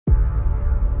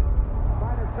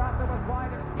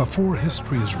Before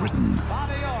history is written,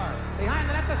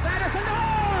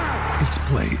 it's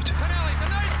played.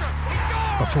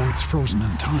 Before it's frozen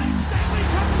in time,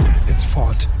 it's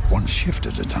fought one shift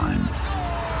at a time.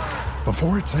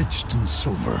 Before it's etched in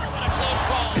silver,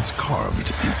 it's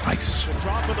carved in ice.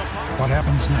 What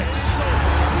happens next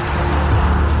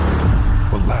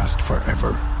will last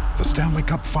forever. The Stanley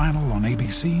Cup Final on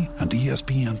ABC and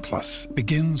ESPN Plus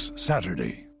begins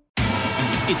Saturday.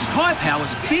 It's Tyre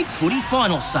Power's Big Footy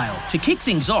Final Sale. To kick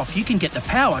things off, you can get the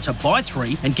power to buy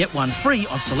 3 and get 1 free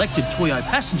on selected Toyo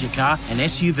passenger car and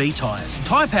SUV tyres.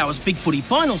 Tyre Power's Big Footy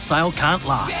Final Sale can't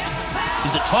last.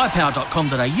 Visit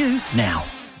tyrepower.com.au now.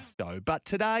 But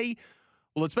today,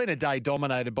 well, it's been a day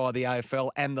dominated by the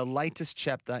AFL and the latest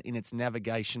chapter in its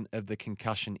navigation of the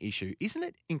concussion issue. Isn't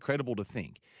it incredible to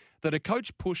think that a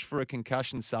coach pushed for a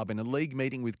concussion sub in a league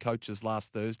meeting with coaches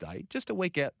last Thursday, just a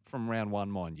week out from round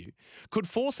 1, mind you, could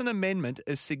force an amendment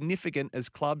as significant as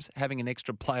clubs having an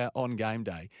extra player on game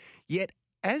day? Yet,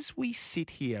 as we sit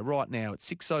here right now at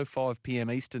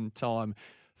 6:05pm Eastern Time,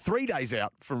 3 days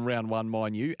out from round 1,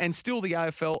 mind you, and still the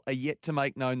AFL are yet to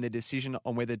make known their decision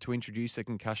on whether to introduce a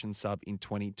concussion sub in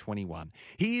 2021.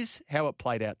 Here's how it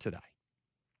played out today.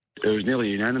 It was nearly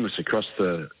unanimous across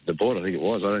the board. I think it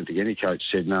was. I don't think any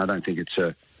coach said no. I don't think it's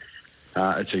a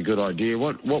good idea.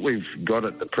 What we've got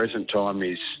at the present time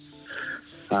is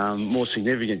more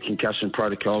significant concussion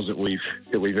protocols that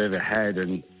we've ever had,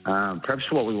 and perhaps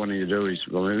what we wanted to do is,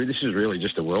 this is really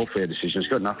just a welfare decision. It's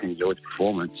got nothing to do with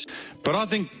performance. But I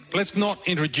think let's not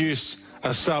introduce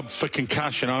a sub for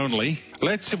concussion only.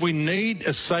 If we need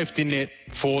a safety net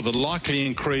for the likely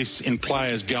increase in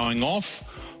players going off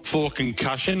for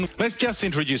concussion, let's just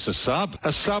introduce a sub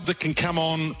that can come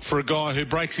on for a guy who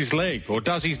breaks his leg or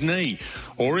does his knee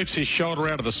or rips his shoulder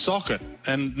out of the socket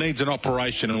and needs an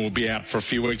operation and will be out for a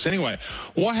few weeks anyway.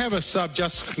 Why have a sub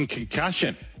just for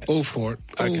concussion? All for it.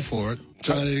 Okay. All for it.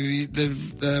 So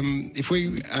if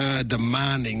we are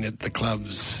demanding that the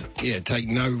clubs take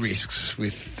no risks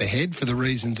with the head for the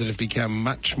reasons that have become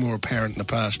much more apparent in the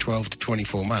past 12 to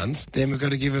 24 months, then we've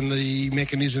got to give them the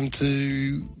mechanism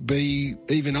to be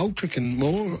even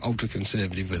more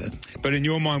ultra-conservative with it. But in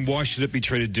your mind, why should it be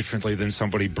treated differently than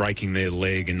somebody breaking their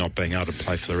leg and not being able to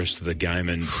play for the rest of the game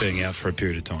and being out for a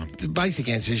period of time? The basic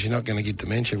answer is you're not going to get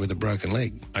dementia with a broken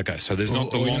leg. Okay, so there's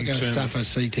not the long-term... long-term... You're not going to suffer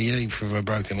CTE from a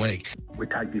broken leg. We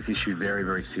take this issue very,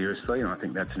 very seriously, and I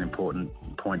think that's an important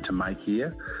point to make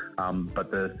here.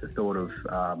 But the thought of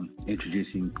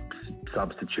introducing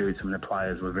substitutes, the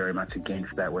players were very much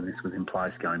against that when this was in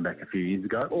place going back a few years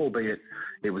ago, albeit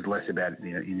it was less about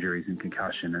injuries and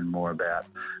concussion and more about,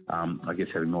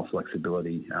 having more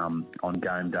flexibility on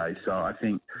game day. So I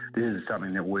think this is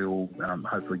something that we'll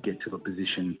hopefully get to a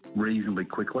position reasonably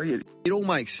quickly. It all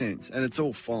makes sense and it's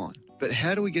all fine. But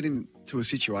how do we get into a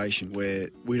situation where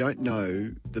we don't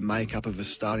know the makeup of a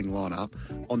starting lineup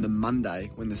on the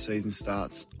Monday when the season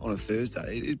starts on a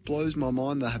Thursday? It blows my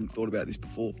mind that I haven't thought about this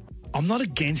before. I'm not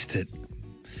against it.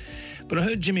 But I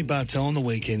heard Jimmy Bartel on the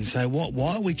weekend say,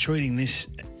 why are we treating this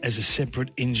as a separate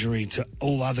injury to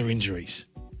all other injuries?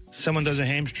 Someone does a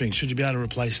hamstring, should you be able to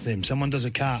replace them? Someone does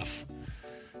a calf.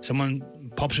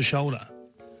 Someone pops a shoulder.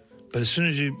 But as soon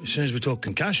as we talk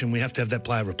concussion, we have to have that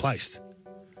player replaced.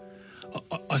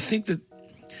 I think that,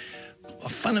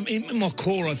 in my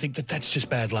core, I think that that's just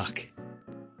bad luck.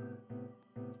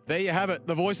 There you have it.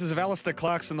 The voices of Alistair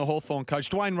Clarkson, the Hawthorn coach,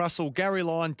 Dwayne Russell, Gary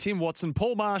Lyon, Tim Watson,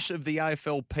 Paul Marsh of the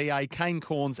AFLPA, Kane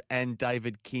Corns and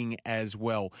David King as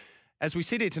well. As we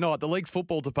sit here tonight, the league's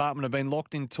football department have been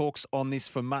locked in talks on this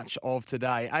for much of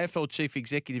today. AFL Chief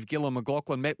Executive Gillon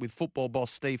McLachlan met with football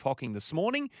boss Steve Hocking this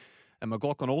morning, and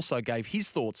McLachlan also gave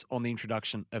his thoughts on the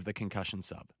introduction of the concussion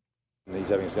sub. He's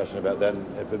having a discussion about that,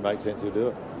 and if it makes sense, he'll do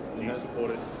it. Do you support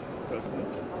it personally?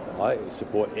 I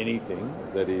support anything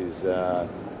that is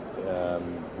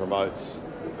promotes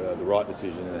the right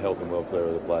decision in the health and welfare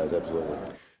of the players, absolutely.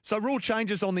 So rule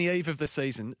changes on the eve of the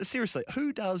season. Seriously,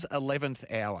 who does 11th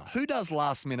hour? Who does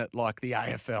last minute like the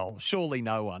AFL? Surely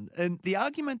no one. And the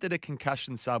argument that a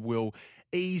concussion sub will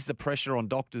ease the pressure on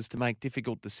doctors to make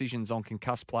difficult decisions on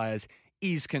concussed players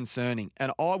is concerning,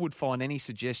 and I would find any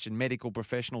suggestion medical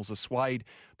professionals are swayed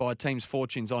by a team's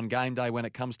fortunes on game day when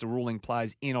it comes to ruling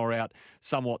players in or out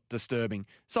somewhat disturbing.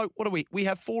 So what do we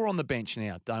have 4 on the bench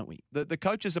now, don't we? The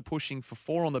coaches are pushing for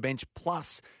 4 on the bench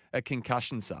plus a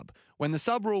concussion sub. When the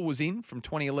sub rule was in from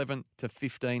 2011 to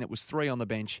 15, it was 3 on the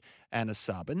bench and a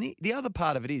sub. And the other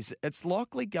part of it is it's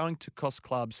likely going to cost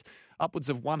clubs upwards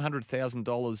of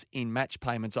 $100,000 in match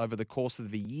payments over the course of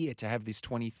the year to have this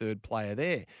 23rd player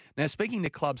there. Now, speaking to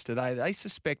clubs today, they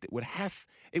suspect it would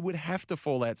have to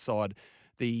fall outside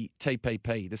the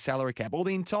TPP, the salary cap, or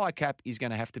the entire cap is going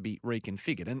to have to be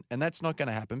reconfigured. And that's not going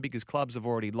to happen because clubs have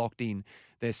already locked in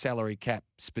their salary cap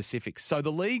specifics. So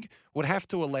the league would have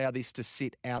to allow this to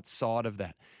sit outside of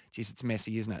that. Geez, it's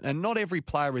messy, isn't it? And not every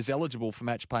player is eligible for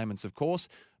match payments, of course,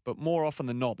 but more often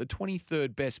than not, the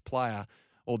 23rd best player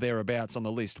or thereabouts on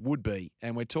the list would be.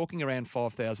 And we're talking around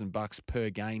 $5,000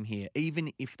 per game here,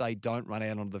 even if they don't run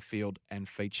out onto the field and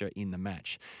feature in the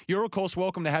match. You're, of course,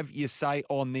 welcome to have your say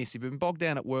on this. If you've been bogged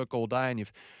down at work all day and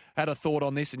you've had a thought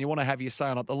on this and you want to have your say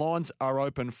on it, the lines are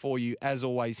open for you, as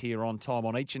always, here on Time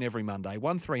On each and every Monday.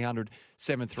 1300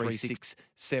 736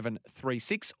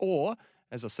 736 or,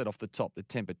 as I said off the top, the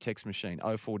Temper text machine,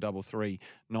 0433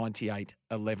 98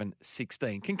 11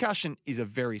 16. Concussion is a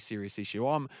very serious issue.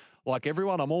 I'm, like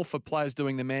everyone, I'm all for players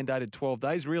doing the mandated 12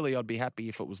 days. Really, I'd be happy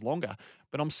if it was longer.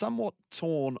 But I'm somewhat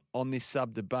torn on this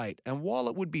sub-debate. And while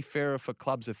it would be fairer for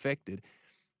clubs affected,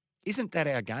 isn't that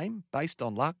our game, based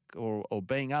on luck or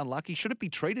being unlucky? Should it be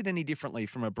treated any differently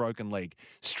from a broken leg,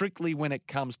 strictly when it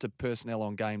comes to personnel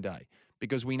on game day?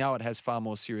 Because we know it has far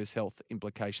more serious health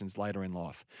implications later in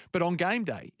life. But on game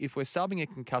day, if we're subbing a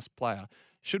concussed player,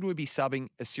 should we be subbing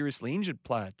a seriously injured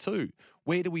player too?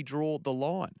 Where do we draw the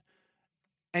line?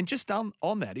 And just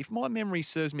on that, if my memory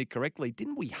serves me correctly,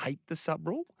 didn't we hate the sub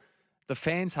rule? The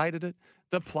fans hated it.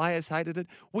 The players hated it.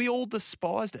 We all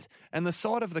despised it. And the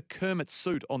sight of the Kermit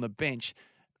suit on the bench,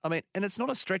 I mean, and it's not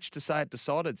a stretch to say it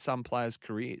decided some players'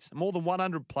 careers. More than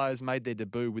 100 players made their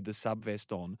debut with the sub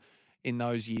vest on in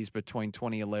those years between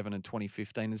 2011 and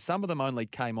 2015, and some of them only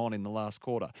came on in the last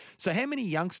quarter. So how many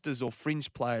youngsters or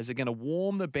fringe players are going to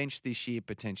warm the bench this year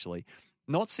potentially,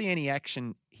 not see any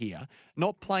action here,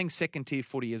 not playing second-tier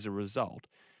footy as a result?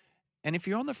 And if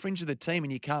you're on the fringe of the team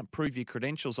and you can't prove your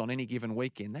credentials on any given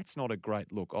weekend, that's not a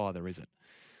great look either, is it?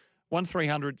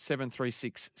 1300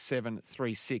 736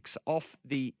 736 off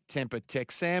the Temper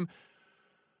text. Sam,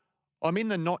 I'm in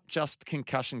the not just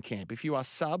concussion camp. If you are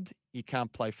subbed, you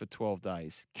can't play for 12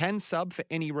 days. Can sub for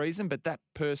any reason, but that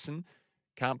person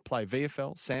can't play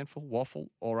VFL, SANFL, WAFL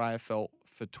or AFL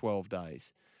for 12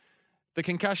 days. The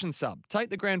concussion sub. Take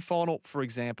the grand final, for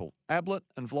example. Ablett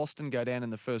and Vlastuin go down in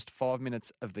the first 5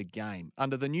 minutes of the game.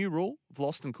 Under the new rule,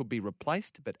 Vlastuin could be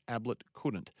replaced, but Ablett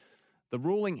couldn't. The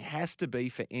ruling has to be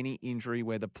for any injury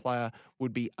where the player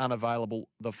would be unavailable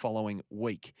the following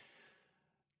week.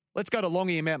 Let's go to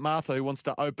Longy in Mount Martha, who wants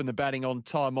to open the batting on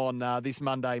Time On this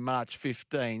Monday, March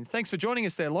 15. Thanks for joining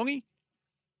us there, Longy.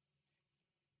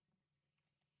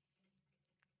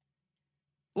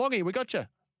 Longy, we got you.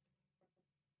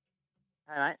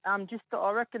 Hey, mate.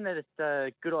 I reckon that it's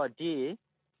a good idea,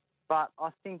 but I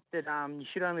think that you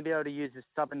should only be able to use a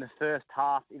sub in the first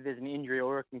half if there's an injury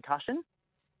or a concussion,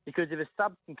 because if a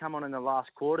sub can come on in the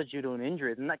last quarter due to an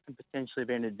injury, then that can potentially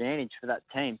be an advantage for that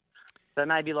team. So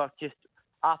maybe like just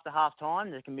after half-time,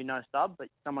 there can be no sub, but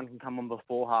someone can come on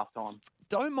before half-time.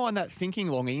 Don't mind that thinking,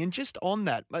 Longy. And just on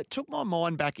that, it took my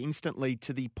mind back instantly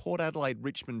to the Port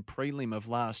Adelaide-Richmond prelim of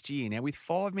last year. Now, with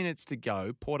 5 minutes to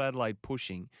go, Port Adelaide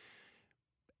pushing,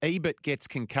 Ebert gets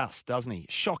concussed, doesn't he?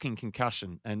 Shocking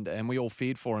concussion, and we all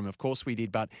feared for him, of course we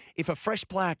did. But if a fresh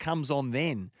player comes on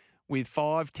then with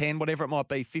 5, 10, whatever it might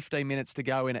be, 15 minutes to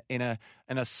go in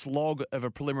a slog of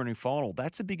a preliminary final,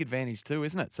 that's a big advantage too,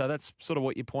 isn't it? So that's sort of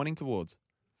what you're pointing towards.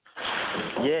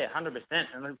 Yeah, 100%,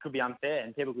 and it could be unfair,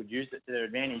 and people could use it to their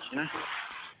advantage, you know?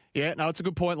 Yeah, no, it's a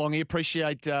good point, Longy.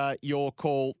 Appreciate your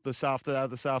call this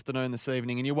afternoon, this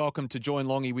evening, and you're welcome to join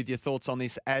Longy with your thoughts on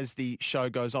this as the show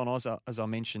goes on. As I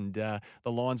mentioned, the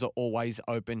lines are always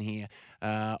open here.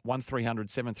 1300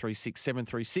 736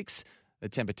 736. The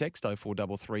Temper text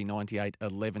 0433 98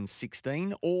 11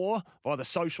 16, or by the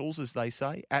socials, as they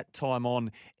say, at Time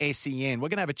On SEN. We're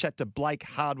going to have a chat to Blake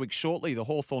Hardwick shortly. The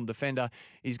Hawthorn defender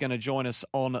is going to join us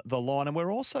on the line. And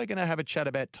we're also going to have a chat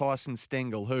about Tyson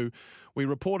Stengel, who we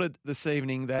reported this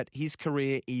evening that his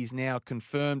career is now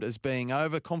confirmed as being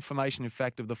over. Confirmation, in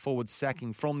fact, of the forward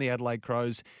sacking from the Adelaide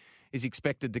Crows is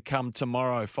expected to come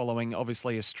tomorrow, following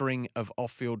obviously a string of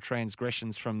off-field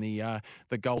transgressions from the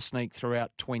goal sneak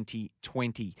throughout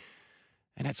 2020.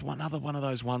 And that's another one of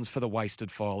those ones for the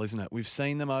wasted file, isn't it? We've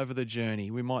seen them over the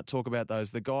journey. We might talk about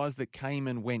those. The guys that came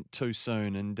and went too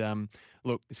soon. And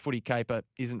look, this footy caper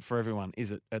isn't for everyone,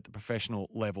 is it, at the professional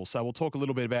level? So we'll talk a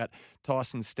little bit about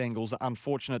Tyson Stengel's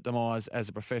unfortunate demise as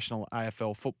a professional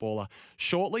AFL footballer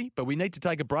shortly. But we need to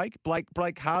take a break.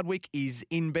 Blake Hardwick is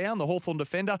inbound, the Hawthorn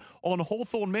defender, on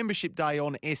Hawthorn Membership Day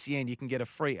on SEN. You can get a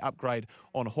free upgrade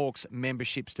on Hawks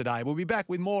memberships today. We'll be back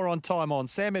with more on Time On.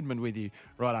 Sam Edmund with you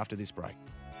right after this break.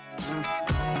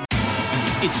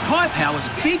 It's Tyre Power's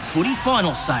Big Footy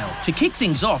Final Sale. To kick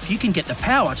things off, you can get the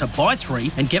power to buy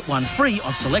 3 and get 1 free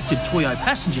on selected Toyo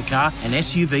passenger car and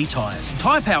SUV tyres.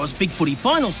 Tyre Power's Big Footy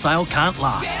Final Sale can't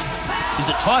last.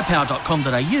 Visit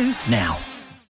tyrepower.com.au now.